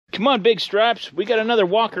Come on, Big Stripes. We got another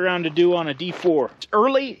walk around to do on a D4. It's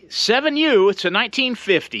early 7U. It's a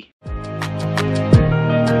 1950.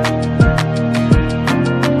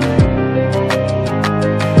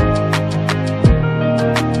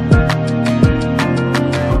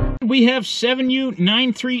 We have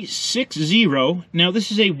 7U9360. Now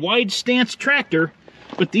this is a wide stance tractor,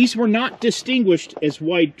 but these were not distinguished as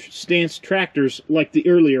wide stance tractors like the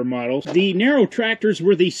earlier models. The narrow tractors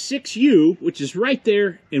were the 6U, which is right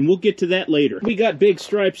there, and we'll get to that later. We got Big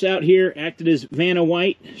Stripes out here, acted as Vanna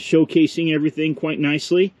White, showcasing everything quite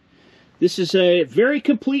nicely. This is a very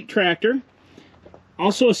complete tractor.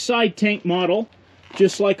 Also a side tank model,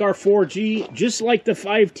 just like our 4G, just like the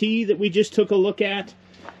 5T that we just took a look at.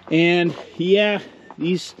 And yeah,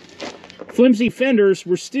 these flimsy fenders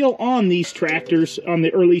were still on these tractors on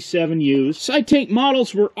the early 7Us. Side tank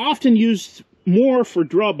models were often used more for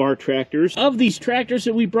drawbar tractors. Of these tractors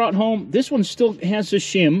that we brought home, this one still has a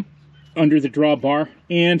shim under the drawbar,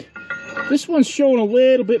 and this one's showing a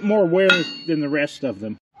little bit more wear than the rest of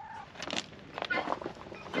them.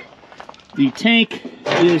 The tank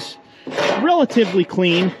is relatively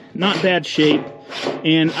clean, not bad shape,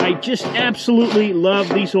 and I just absolutely love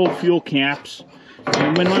these old fuel caps.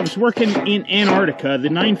 And when I was working in Antarctica, the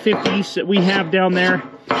 950s that we have down there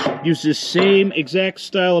use the same exact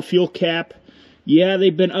style of fuel cap. Yeah,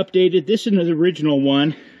 they've been updated. This is the original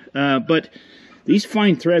one, but these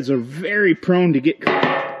fine threads are very prone to get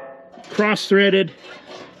cross-threaded.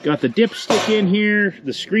 Got the dipstick in here,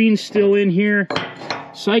 the screen's still in here.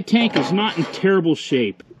 Side tank is not in terrible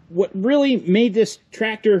shape. What really made this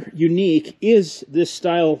tractor unique is this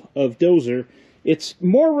style of dozer. It's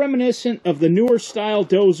more reminiscent of the newer style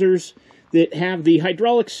dozers that have the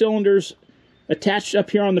hydraulic cylinders attached up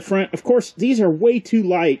here on the front. Of course, these are way too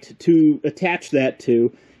light to attach that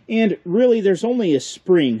to, and really there's only a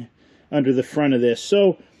spring under the front of this.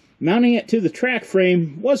 So mounting it to the track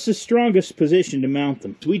frame was the strongest position to mount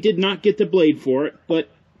them. We did not get the blade for it, but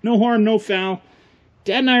no harm, no foul.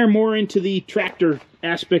 Dad and I are more into the tractor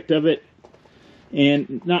aspect of it,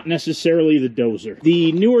 and not necessarily the dozer.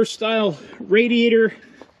 The newer style radiator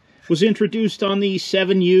was introduced on these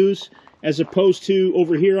 7Us as opposed to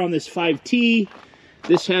over here on this 5T.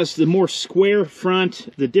 This has the more square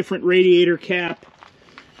front, the different radiator cap.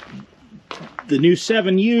 The new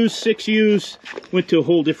 7Us, 6Us went to a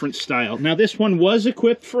whole different style. Now this one was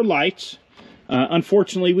equipped for lights.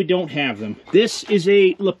 Unfortunately, we don't have them. This is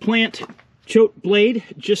a LaPlante choke blade,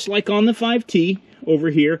 just like on the 5T over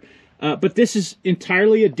here. But this is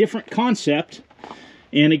entirely a different concept.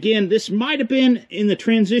 And again, this might have been in the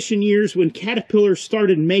transition years when Caterpillar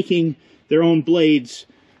started making their own blades,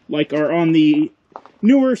 like are on the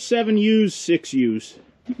newer 7Us, 6Us.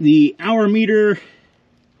 The hour meter,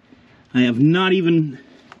 I have not even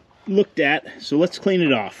looked at, so let's clean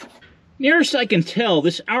it off. Nearest I can tell,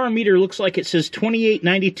 this hour meter looks like it says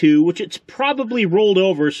 2892, which it's probably rolled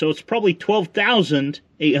over, so it's probably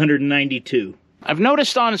 12,892. I've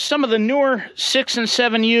noticed on some of the newer 6 and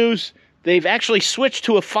 7Us, they've actually switched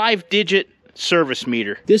to a 5-digit service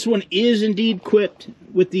meter. This one is indeed equipped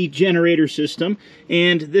with the generator system,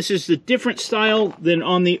 and this is the different style than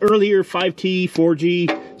on the earlier 5T, 4G,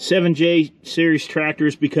 7J series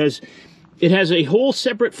tractors, because it has a whole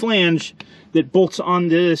separate flange that bolts on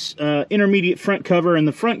this intermediate front cover, and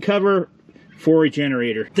the front cover for a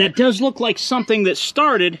generator. That does look like something that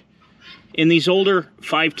started in these older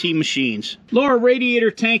 5T machines. Lower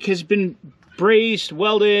radiator tank has been brazed,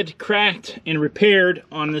 welded, cracked, and repaired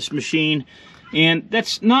on this machine, and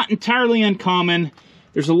that's not entirely uncommon.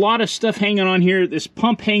 There's a lot of stuff hanging on here, this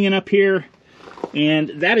pump hanging up here,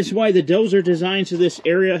 and that is why the dozer designs of this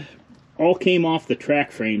area all came off the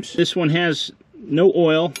track frames. This one has no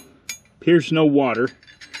oil, appears no water.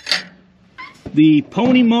 The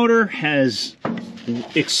pony motor has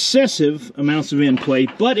excessive amounts of end play,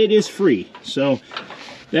 but it is free, so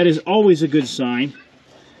that is always a good sign,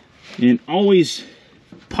 and always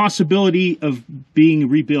possibility of being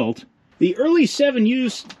rebuilt. The early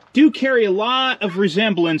 7Us do carry a lot of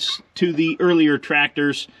resemblance to the earlier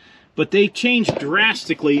tractors, but they changed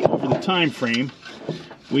drastically over the time frame.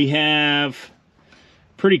 We have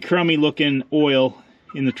pretty crummy looking oil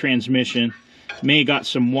in the transmission. May have got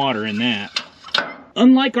some water in that.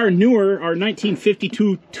 Unlike our newer, our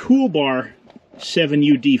 1952 toolbar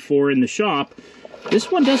 7U D4 in the shop, this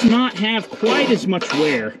one does not have quite as much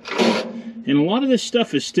wear, and a lot of this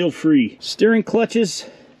stuff is still free. Steering clutches,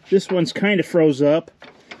 this one's kind of froze up.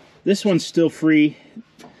 This one's still free.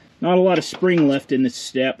 Not a lot of spring left in this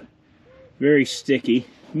step. Very sticky.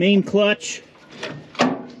 Main clutch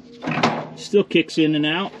still kicks in and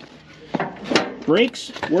out.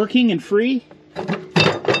 Brakes working and free.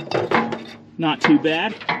 not too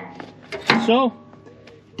bad. So,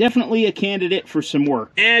 definitely a candidate for some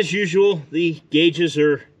work. As usual, the gauges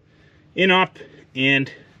are in op,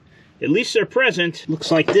 and at least they're present.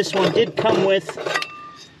 Looks like this one did come with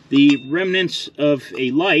the remnants of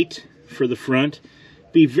a light for the front.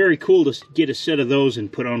 Be very cool to get a set of those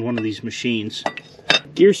and put on one of these machines.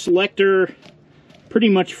 Gear selector, pretty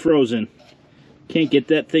much frozen. Can't get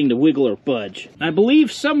that thing to wiggle or budge. I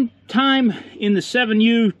believe sometime in the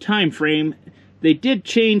 7U time frame, they did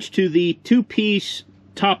change to the two-piece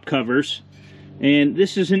top covers, and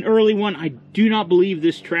this is an early one. I do not believe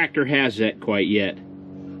this tractor has that quite yet.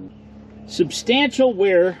 Substantial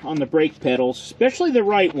wear on the brake pedals, especially the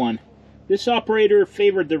right one. This operator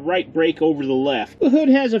favored the right brake over the left. The hood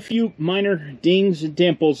has a few minor dings and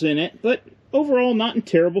dimples in it, but overall not in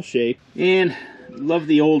terrible shape. And love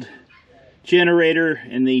the old generator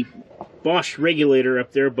and the Bosch regulator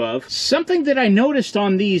up there above. Something that I noticed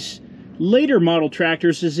on these later model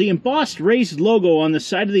tractors is the embossed raised logo on the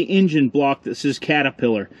side of the engine block that says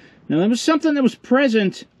Caterpillar. Now that was something that was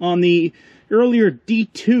present on the earlier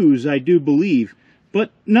D2s, I do believe,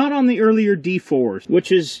 but not on the earlier D4s,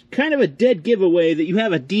 which is kind of a dead giveaway that you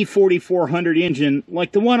have a D4400 engine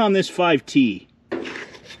like the one on this 5T.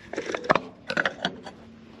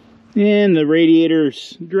 And the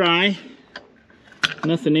radiator's dry,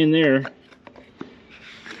 nothing in there.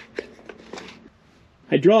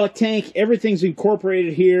 Hydraulic tank, everything's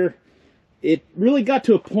incorporated here. It really got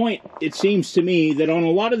to a point, it seems to me, that on a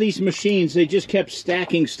lot of these machines, they just kept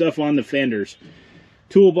stacking stuff on the fenders.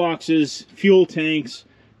 Toolboxes, fuel tanks,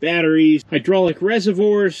 batteries, hydraulic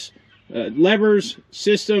reservoirs, levers,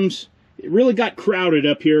 systems. It really got crowded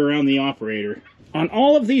up here around the operator. On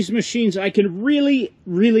all of these machines, I can really,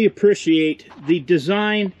 really appreciate the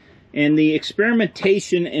design and the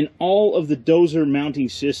experimentation in all of the dozer mounting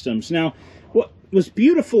systems. Now, what was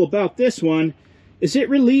beautiful about this one is it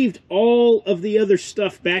relieved all of the other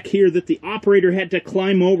stuff back here that the operator had to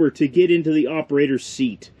climb over to get into the operator's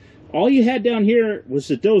seat. All you had down here was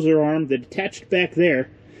the dozer arm that attached back there,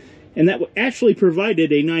 and that actually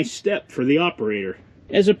provided a nice step for the operator.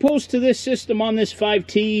 As opposed to this system on this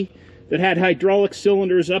 5T that had hydraulic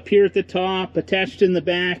cylinders up here at the top, attached in the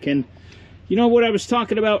back, and you know what I was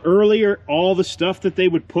talking about earlier, all the stuff that they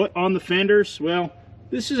would put on the fenders? Well,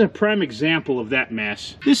 this is a prime example of that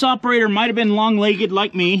mess. This operator might have been long-legged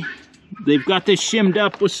like me. They've got this shimmed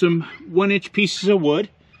up with some 1-inch pieces of wood,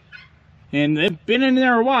 and they've been in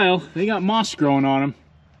there a while. They got moss growing on them.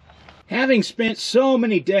 Having spent so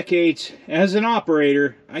many decades as an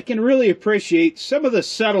operator, I can really appreciate some of the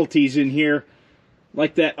subtleties in here,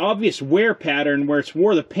 like that obvious wear pattern where it's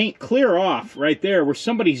wore the paint clear off right there, where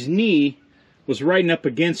somebody's knee was riding up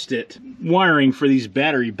against it. Wiring for these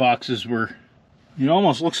battery boxes were, it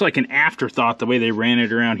almost looks like an afterthought the way they ran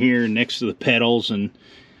it around here next to the pedals, and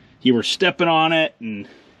you were stepping on it, and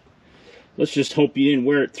let's just hope you didn't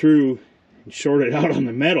wear it through and short it out on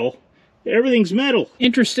the metal. Everything's metal.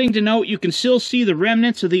 Interesting to note, you can still see the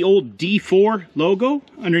remnants of the old D4 logo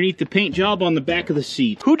underneath the paint job on the back of the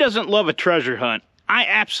seat. Who doesn't love a treasure hunt? I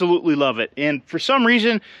absolutely love it. And for some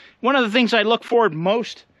reason, one of the things I look forward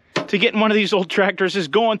most to getting one of these old tractors is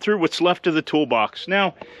going through what's left of the toolbox.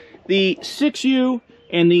 Now, the 6U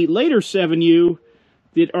and the later 7U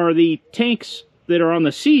that are the tanks that are on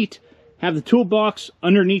the seat have the toolbox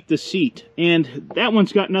underneath the seat. And that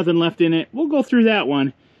one's got nothing left in it. We'll go through that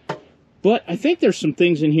one. But I think there's some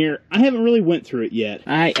things in here. I haven't really went through it yet.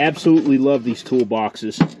 I absolutely love these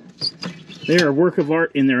toolboxes. They're a work of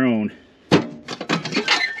art in their own.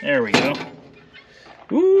 There we go.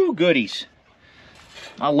 Ooh, goodies.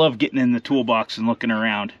 I love getting in the toolbox and looking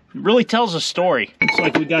around. It really tells a story. Looks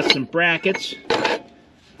like we got some brackets.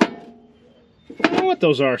 I don't know what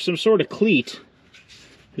those are. Some sort of cleat.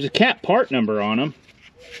 There's a Cat part number on them.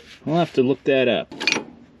 I'll have to look that up.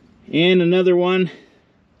 And another one.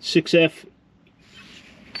 6F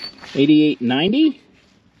 8890?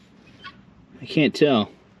 I can't tell.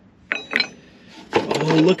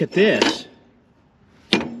 Oh, look at this.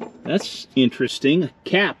 That's interesting. A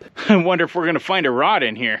cap. I wonder if we're going to find a rod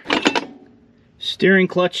in here. Steering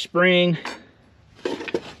clutch spring.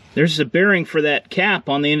 There's a bearing for that cap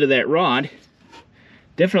on the end of that rod.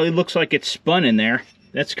 Definitely looks like it's spun in there.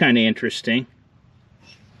 That's kind of interesting.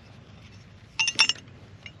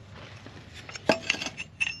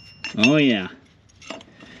 Oh yeah.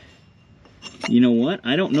 You know what?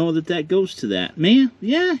 I don't know that that goes to that. Man,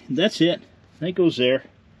 yeah, that's it. That goes there.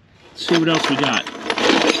 Let's see what else we got.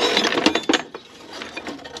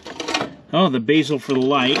 Oh, the bezel for the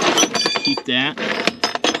light. Keep that.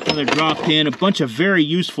 Another drop pin. A bunch of very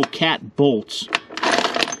useful Cat bolts.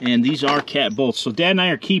 And these are cat bolts. So Dad and I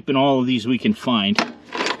are keeping all of these we can find.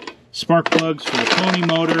 Spark plugs for the pony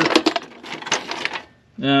motor.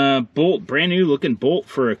 Bolt, brand new looking bolt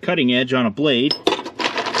for a cutting edge on a blade.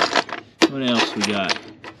 What else we got?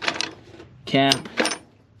 Cap.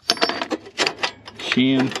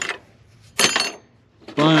 Shim.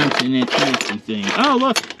 Bunch and that fancy thing. Oh,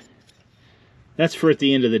 look! That's for at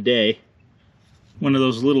the end of the day. One of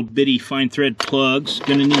those little bitty fine thread plugs.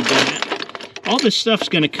 Gonna need that. All this stuff's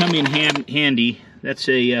gonna come in handy. That's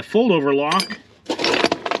a fold-over lock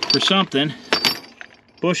for something.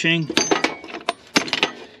 Bushing.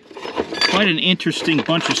 Quite an interesting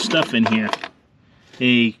bunch of stuff in here.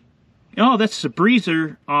 Oh, that's the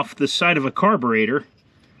breather off the side of a carburetor.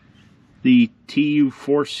 The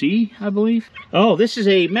TU4C, I believe. Oh, this is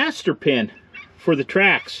a master pin for the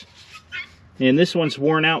tracks. And this one's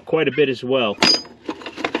worn out quite a bit as well.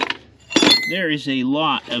 There is a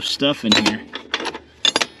lot of stuff in here.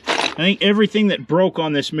 I think everything that broke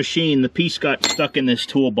on this machine, the piece got stuck in this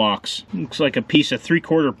toolbox. Looks like a piece of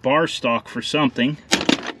 3/4 bar stock for something.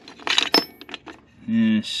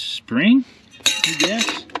 Spring, I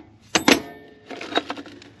guess.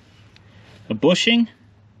 A bushing.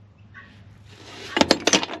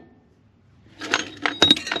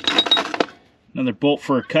 Another bolt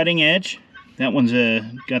for a cutting edge. That one's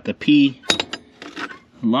got the P.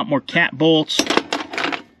 A lot more cat bolts.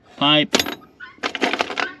 Pipe.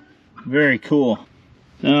 Very cool.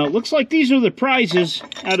 Looks like these are the prizes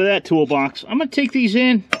out of that toolbox. I'm going to take these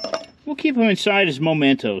in. We'll keep them inside as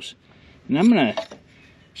mementos. And I'm going to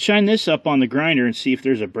shine this up on the grinder and see if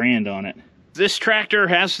there's a brand on it. This tractor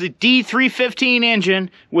has the D315 engine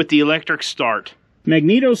with the electric start.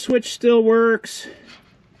 Magneto switch still works.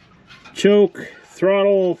 Choke,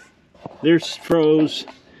 throttle, there's froze.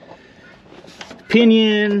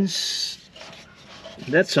 Pinions.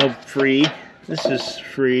 That's all free. This is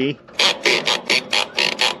free.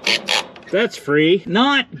 That's free.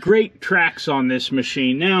 Not great tracks on this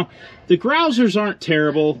machine. Now, the grousers aren't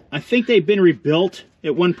terrible. I think they've been rebuilt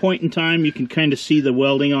at one point in time. You can kind of see the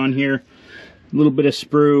welding on here. A little bit of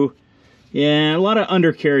sprue. Yeah, a lot of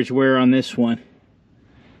undercarriage wear on this one.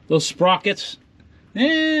 Those sprockets,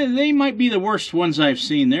 they might be the worst ones I've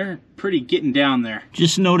seen. They're pretty getting down there.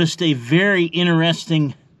 Just noticed a very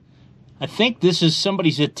interesting, I think this is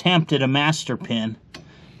somebody's attempt at a master pin.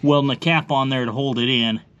 Welding a cap on there to hold it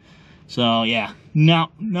in. So yeah,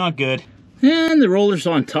 no, not good. And the rollers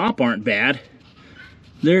on top aren't bad.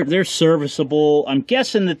 They're serviceable. I'm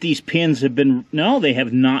guessing that these pins have been, no, they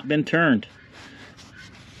have not been turned.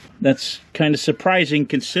 That's kind of surprising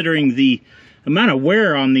considering the amount of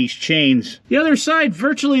wear on these chains. The other side,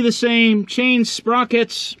 virtually the same. Chains,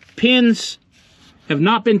 sprockets, pins have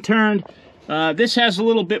not been turned. This has a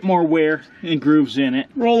little bit more wear and grooves in it.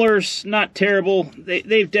 Rollers, not terrible.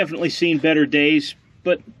 They've definitely seen better days,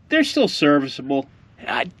 but they're still serviceable.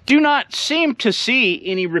 I do not seem to see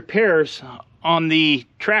any repairs on the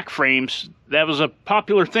track frames. That was a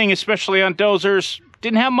popular thing, especially on dozers.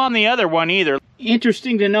 Didn't have them on the other one either.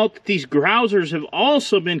 Interesting to note that these grousers have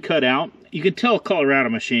also been cut out. You can tell a Colorado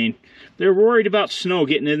machine. They're worried about snow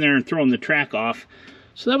getting in there and throwing the track off.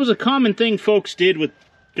 So that was a common thing folks did with,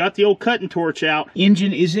 got the old cutting torch out.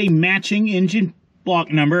 Engine is a matching engine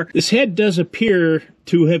block number. This head does appear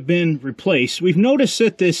to have been replaced. We've noticed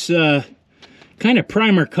that this kind of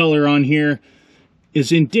primer color on here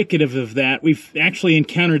is indicative of that. We've actually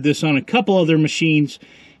encountered this on a couple other machines,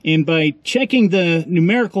 and by checking the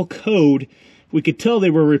numerical code, we could tell they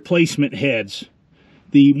were replacement heads.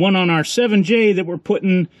 The one on our 7J that we're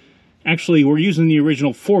putting, actually we're using the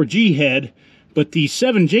original 4G head, but the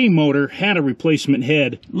 7J motor had a replacement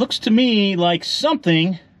head. Looks to me like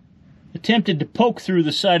something attempted to poke through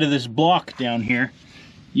the side of this block down here.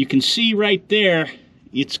 You can see right there,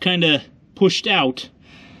 it's kind of pushed out.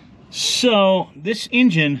 So this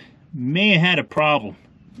engine may have had a problem.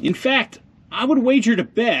 In fact, I would wager to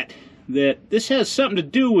bet that this has something to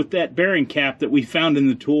do with that bearing cap that we found in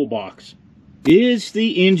the toolbox. Is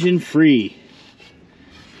the engine free?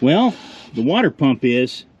 Well, the water pump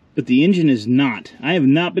is, but the engine is not. I have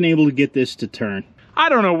not been able to get this to turn. I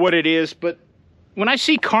don't know what it is, but when I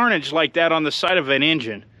see carnage like that on the side of an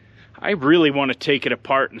engine, I really want to take it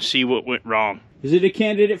apart and see what went wrong. Is it a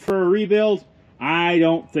candidate for a rebuild? I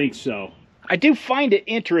don't think so. I do find it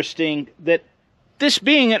interesting that this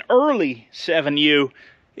being an early 7U,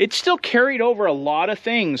 it still carried over a lot of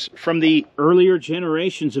things from the earlier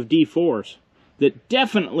generations of D4s that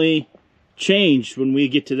definitely changed when we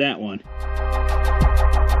get to that one.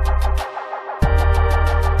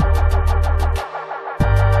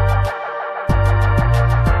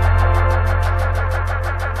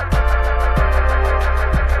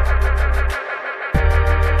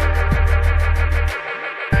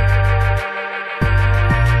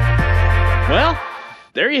 Well,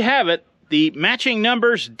 there you have it. The matching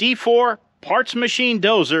numbers D4 parts machine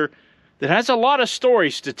dozer that has a lot of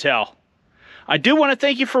stories to tell. I do want to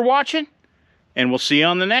thank you for watching, and we'll see you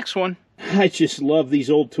on the next one. I just love these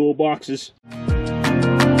old toolboxes.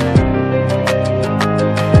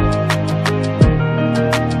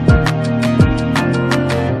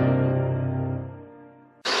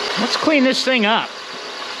 Let's clean this thing up.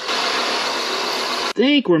 I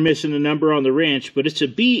think we're missing a number on the wrench, but it's a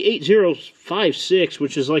B8056,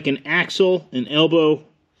 which is like an axle, an elbow,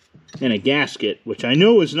 and a gasket, which I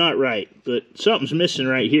know is not right, but something's missing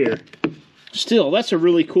right here. Still, that's a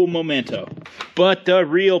really cool memento. But the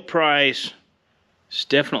real prize is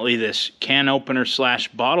definitely this can opener slash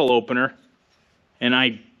bottle opener. And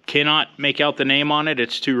I cannot make out the name on it.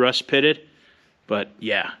 It's too rust pitted. But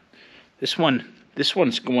yeah, this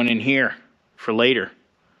one's going in here for later.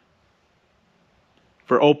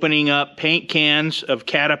 For opening up paint cans of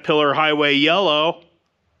Caterpillar Highway Yellow.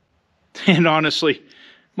 And honestly,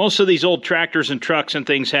 most of these old tractors and trucks and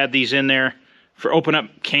things had these in there for open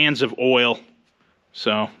up cans of oil.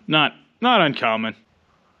 So, not uncommon.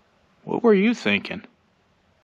 What were you thinking?